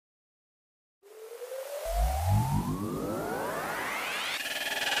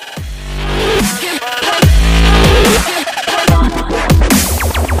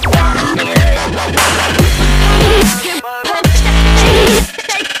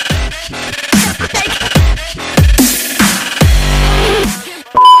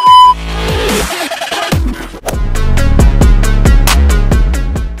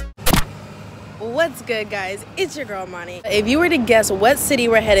guys, it's your girl Monty. If you were to guess what city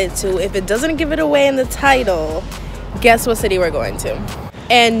we're headed to, if it doesn't give it away in the title, guess what city we're going to.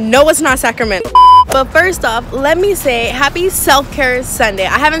 And no, it's not Sacramento. But first off, let me say happy self-care Sunday.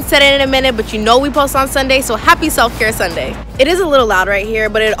 I haven't said it in a minute, but you know we post on Sunday, so happy self-care Sunday. It is a little loud right here,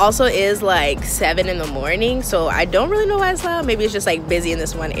 but it also is like 7 in the morning, so I don't really know why it's loud. Maybe it's just like busy in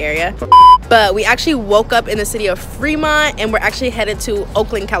this one area. But we actually woke up in the city of Fremont, and we're actually headed to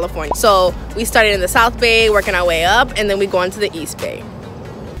Oakland, California. So we started in the South Bay, working our way up, and then we go into the East Bay.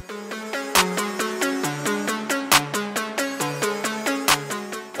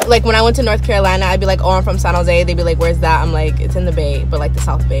 Like when I went to North Carolina, I'd be like, oh, I'm from San Jose. They'd be like, where's that? I'm like, it's in the Bay, but like the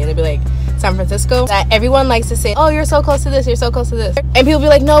South Bay. And they'd be like, San Francisco. That everyone likes to say, oh, you're so close to this, you're so close to this. And people be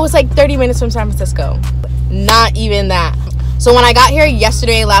like, no, it's like 30 minutes from San Francisco. Not even that. So when I got here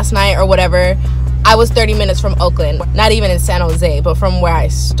yesterday, last night, or whatever, I was 30 minutes from Oakland. Not even in San Jose, but from where I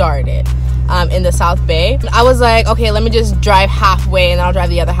started, in the South Bay. I was like, okay, let me just drive halfway, and then I'll drive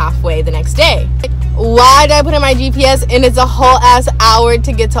the other halfway the next day. Why did I put in my GPS and it's a whole ass hour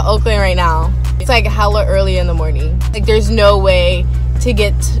to get to Oakland right now? It's like hella early in the morning. Like there's no way to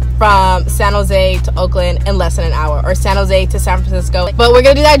get from San Jose to Oakland in less than an hour, or San Jose to San Francisco. But we're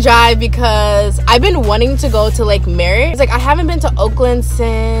gonna do that drive because I've been wanting to go to Lake Merrit. It's like I haven't been to Oakland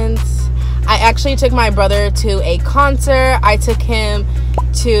since I actually took my brother to a concert. I took him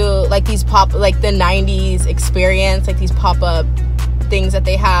to like these like the 90s experience, like these pop-up things that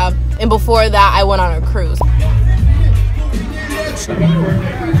they have, and before that I went on a cruise.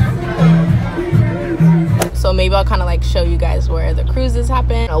 So maybe I'll kind of like show you guys where the cruises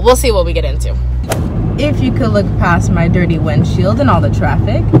happen. We'll see what we get into. If you could look past my dirty windshield and all the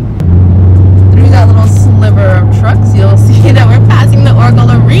traffic through that little sliver of trucks, you'll see that we're passing the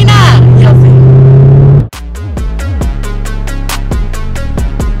Oracle Arena. You'll see.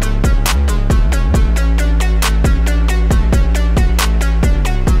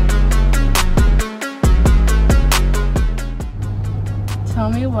 Tell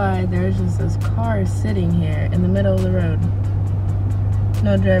me why there's just this car sitting here in the middle of the road.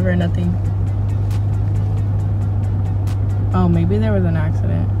 No driver, nothing. Oh, maybe there was an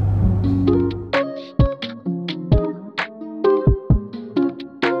accident.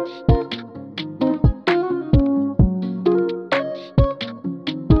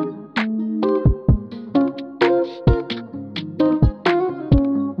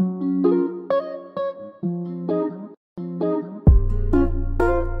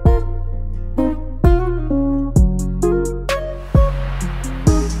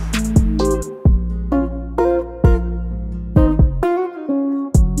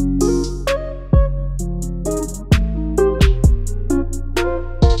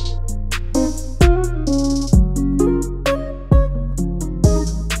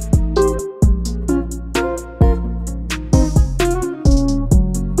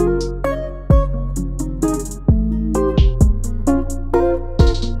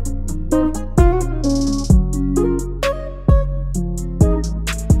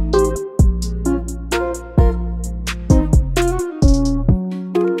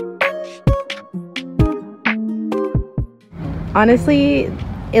 Honestly,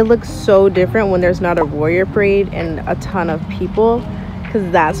 it looks so different when there's not a warrior parade and a ton of people,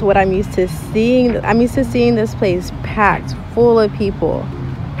 because that's what I'm used to seeing. I'm used to seeing this place packed full of people.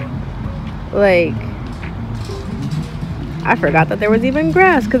 Like, I forgot that there was even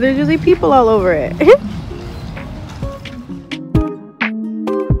grass because there's usually people all over it.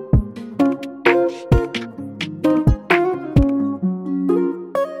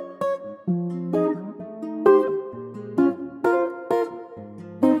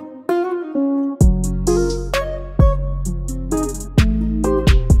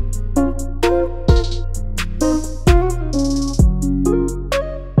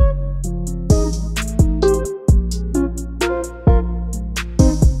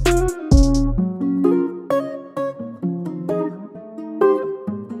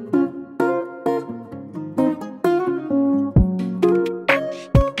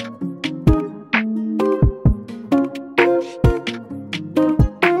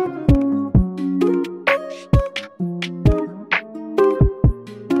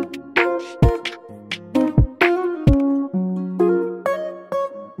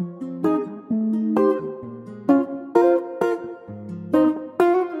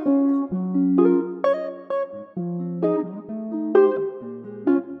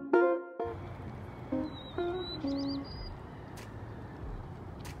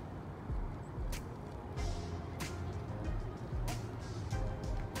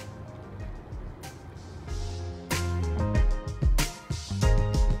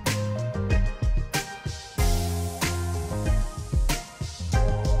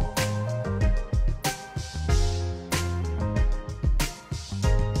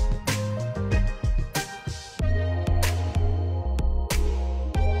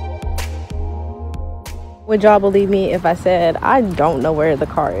 Would y'all believe me if I said I don't know where the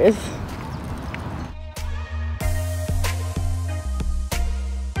car is?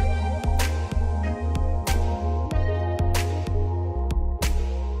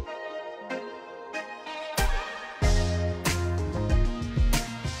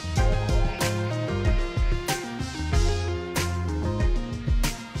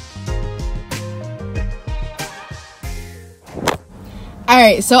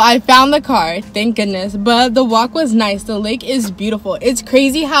 Alright, so I found the car, thank goodness, but the walk was nice. The lake is beautiful. It's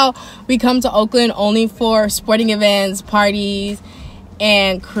crazy how we come to Oakland only for sporting events, parties,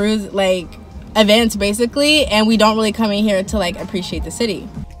 and cruise, like, events basically, and we don't really come in here to, like, appreciate the city.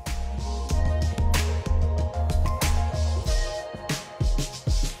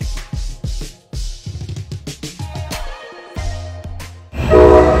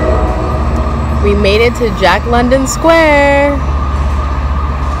 We made it to Jack London Square,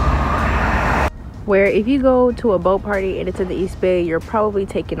 where if you go to a boat party and it's in the East Bay, you're probably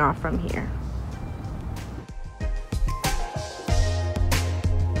taking off from here.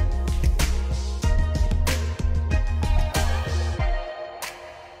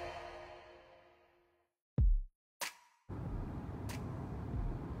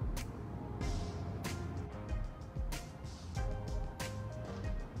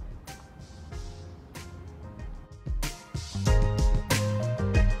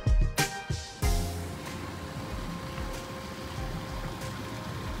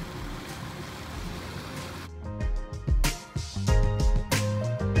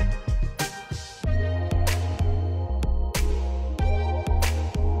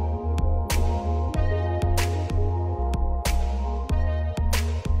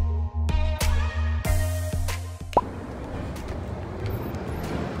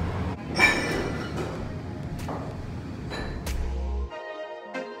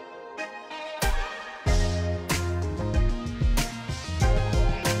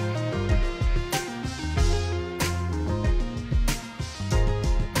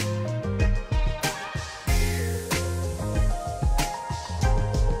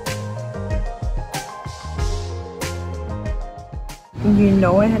 You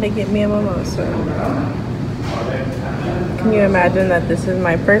know I had to get me a mimosa. Can you imagine that this is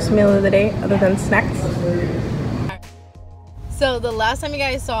my first meal of the day other than snacks? So the last time you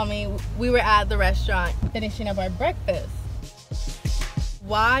guys saw me, we were at the restaurant finishing up our breakfast.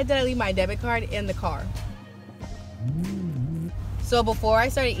 Why did I leave my debit card in the car? So before I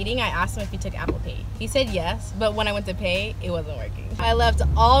started eating, I asked him if he took Apple Pay. He said yes, but when I went to pay, it wasn't working. I left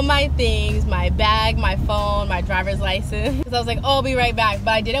all my things, my bag, my phone, my driver's license. Because I was like, oh, I'll be right back.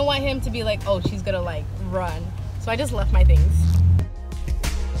 But I didn't want him to be like, oh, she's gonna like run. So I just left my things.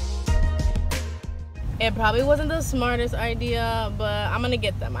 It probably wasn't the smartest idea, but I'm gonna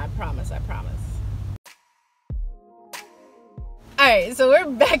get them, I promise, I promise. All right, so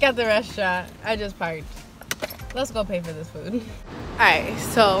we're back at the restaurant. I just parked. Let's go pay for this food. All right,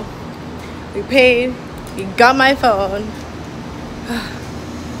 so we paid, we got my phone.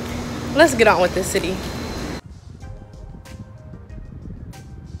 Let's get on with this city.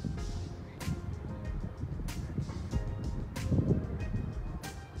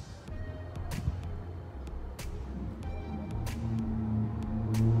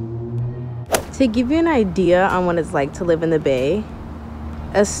 To give you an idea on what it's like to live in the Bay,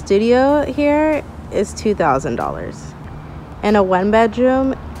 a studio here is $2,000 and a one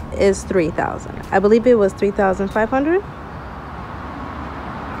bedroom is $3,000. I believe it was $3,500.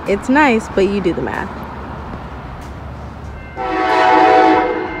 It's nice, but you do the math.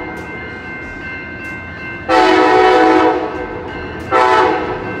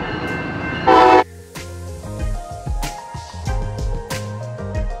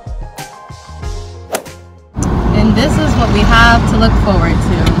 And this is what we have to look forward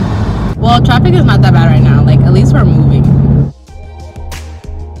to. Well, traffic is not that bad right now. Like, at least we're moving.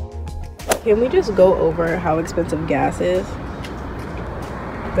 Can we just go over how expensive gas is?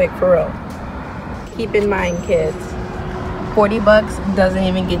 Like, for real. Keep in mind, kids, 40 bucks doesn't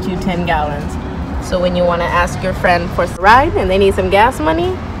even get you 10 gallons. So when you want to ask your friend for a ride and they need some gas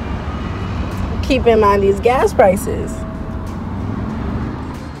money, keep in mind these gas prices.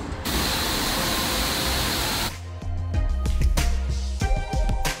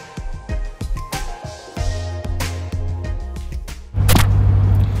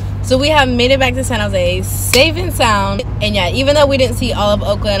 So we have made it back to San Jose safe and sound. And yeah, even though we didn't see all of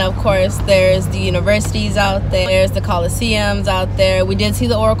Oakland, of course, there's the universities out there, there's the Coliseums out there. We did see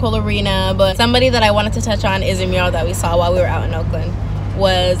the Oracle Arena, but somebody that I wanted to touch on is a mural that we saw while we were out in Oakland,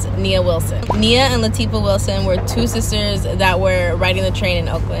 was Nia Wilson. Nia and Latifah Wilson were two sisters that were riding the train in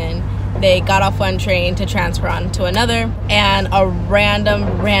Oakland. They got off one train to transfer on to another, and a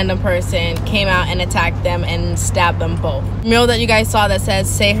random person came out and attacked them and stabbed them both. The mural that you guys saw that says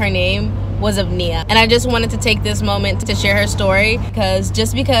 "Say Her Name" was of Nia, and I just wanted to take this moment to share her story, because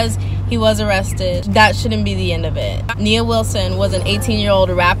just because he was arrested, that shouldn't be the end of it. Nia Wilson was an 18-year-old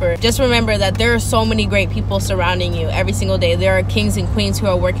rapper. Just remember that there are so many great people surrounding you every single day. There are kings and queens who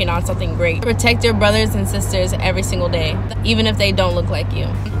are working on something great. Protect your brothers and sisters every single day, even if they don't look like you.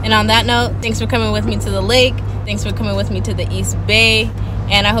 And on that note, thanks for coming with me to the lake. Thanks for coming with me to the East Bay.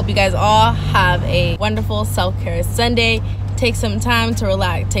 And I hope you guys all have a wonderful self-care Sunday. Take some time to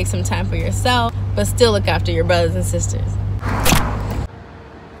relax, take some time for yourself, but still look after your brothers and sisters.